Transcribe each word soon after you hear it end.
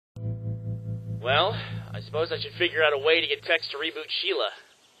Well, I suppose I should figure out a way to get Tex to reboot Sheila.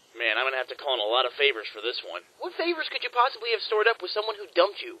 Man, I'm gonna have to call in a lot of favors for this one. What favors could you possibly have stored up with someone who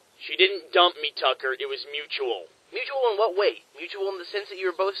dumped you? She didn't dump me, Tucker. It was mutual. Mutual in what way? Mutual in the sense that you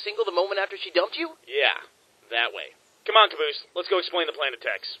were both single the moment after she dumped you? Yeah, that way. Come on, Caboose. Let's go explain the plan to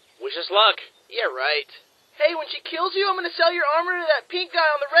Tex. Wish us luck. Yeah, right. Hey, when she kills you, I'm gonna sell your armor to that pink guy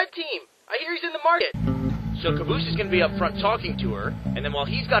on the red team. I hear he's in the market. So Caboose is gonna be up front talking to her, and then while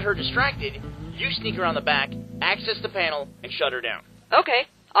he's got her distracted, you sneak around the back, access the panel, and shut her down. Okay,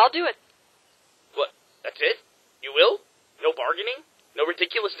 I'll do it. What? That's it? You will? No bargaining? No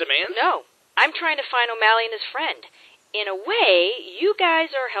ridiculous demands? No, I'm trying to find O'Malley and his friend. In a way, you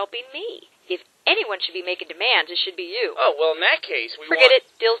guys are helping me. If anyone should be making demands, it should be you. Oh, well, in that case, Forget it.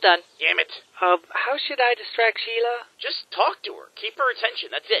 Deal's done. Damn it. How should I distract Sheila? Just talk to her. Keep her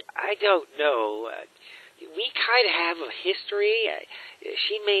attention. That's it. I don't know. We kind of have a history.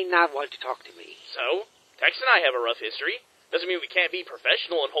 She may not want to talk to me. So? Tex and I have a rough history. Doesn't mean we can't be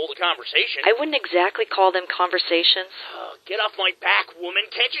professional and hold a conversation. I wouldn't exactly call them conversations. Get off my back, woman.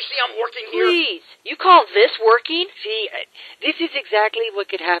 Can't you see I'm working here? Please. You call this working? See, this is exactly what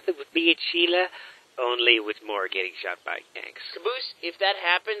could happen with me and Sheila, only with more getting shot by tanks. Caboose, if that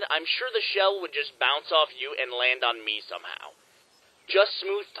happened, I'm sure the shell would just bounce off you and land on me somehow. Just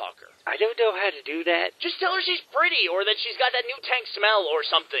smooth talk her. I don't know how to do that. Just tell her she's pretty, or that she's got that new tank smell, or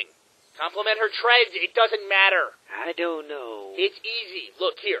something. Compliment her treads. It doesn't matter. I don't know. It's easy.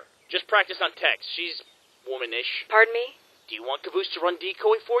 Look, here. Just practice on Tex. She's womanish. Pardon me? Do you want Caboose to run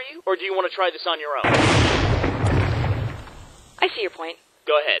decoy for you, or do you want to try this on your own? I see your point.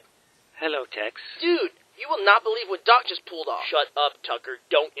 Go ahead. Hello, Tex. Dude, you will not believe what Doc just pulled off. Shut up, Tucker.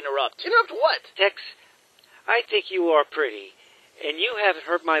 Don't interrupt. Interrupt what? Tex, I think you are pretty, and you haven't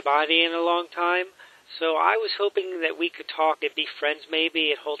hurt my body in a long time, so I was hoping that we could talk and be friends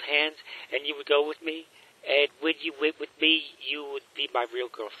maybe and hold hands, and you would go with me, and when you went with me, you would be my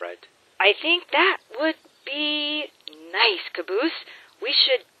real girlfriend. I think that would be nice, Caboose. We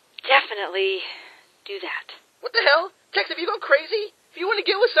should definitely do that. What the hell? Tex, have you gone crazy? If you want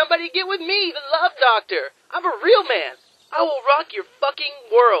to get with somebody, get with me, the Love Doctor. I'm a real man. I will rock your fucking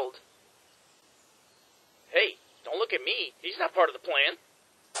world. Hey, don't look at me. He's not part of the plan.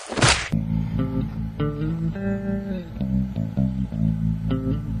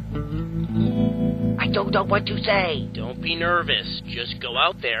 I don't know what to say. Don't be nervous. Just go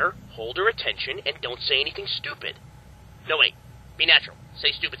out there, hold her attention, and don't say anything stupid. No, wait. Be natural.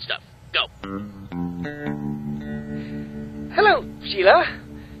 Say stupid stuff. Go. Hello, Sheila.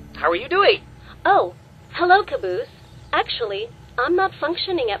 How are you doing? Oh, hello, Caboose. Actually, I'm not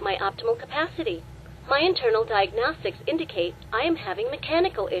functioning at my optimal capacity. My internal diagnostics indicate I am having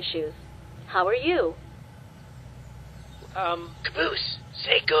mechanical issues. How are you? Caboose,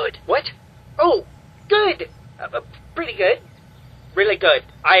 say good. What? Oh, good. Pretty good. Really good.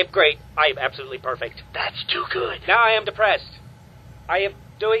 I am great. I am absolutely perfect. That's too good. Now I am depressed. I am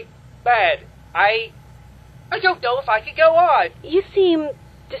doing bad. I don't know if I can go on. You seem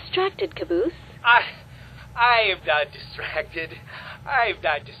distracted, Caboose. I am not distracted. I'm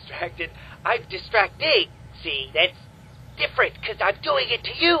not distracted. I'm distracting. See, that's different, because I'm doing it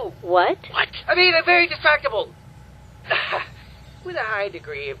to you. What? What? I mean, I'm very distractible. With a high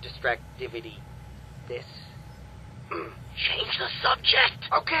degree of distractivity. This. Change the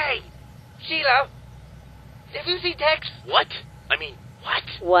subject. Okay. Sheila, have you seen Tex? What? I mean, what?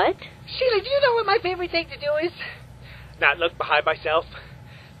 What? Sheila, do you know what my favorite thing to do is? Not look behind myself.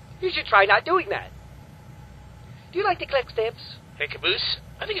 You should try not doing that. Do you like to collect stamps? Hey, Caboose,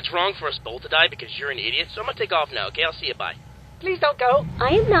 I think it's wrong for us both to die because you're an idiot, so I'm gonna take off now, okay? I'll see you, bye. Please don't go. I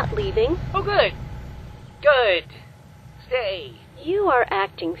am not leaving. Oh, good. Good. Stay. You are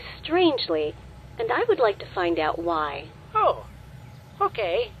acting strangely, and I would like to find out why. Oh,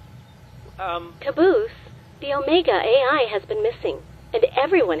 okay. Caboose, the Omega AI has been missing, and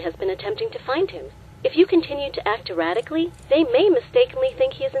everyone has been attempting to find him. If you continue to act erratically, they may mistakenly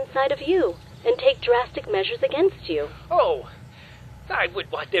think he is inside of you and take drastic measures against you. Oh, I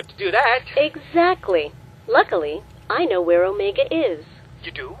wouldn't want them to do that. Exactly. Luckily, I know where Omega is.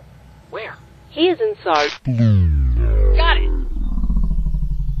 You do? Where? He is inside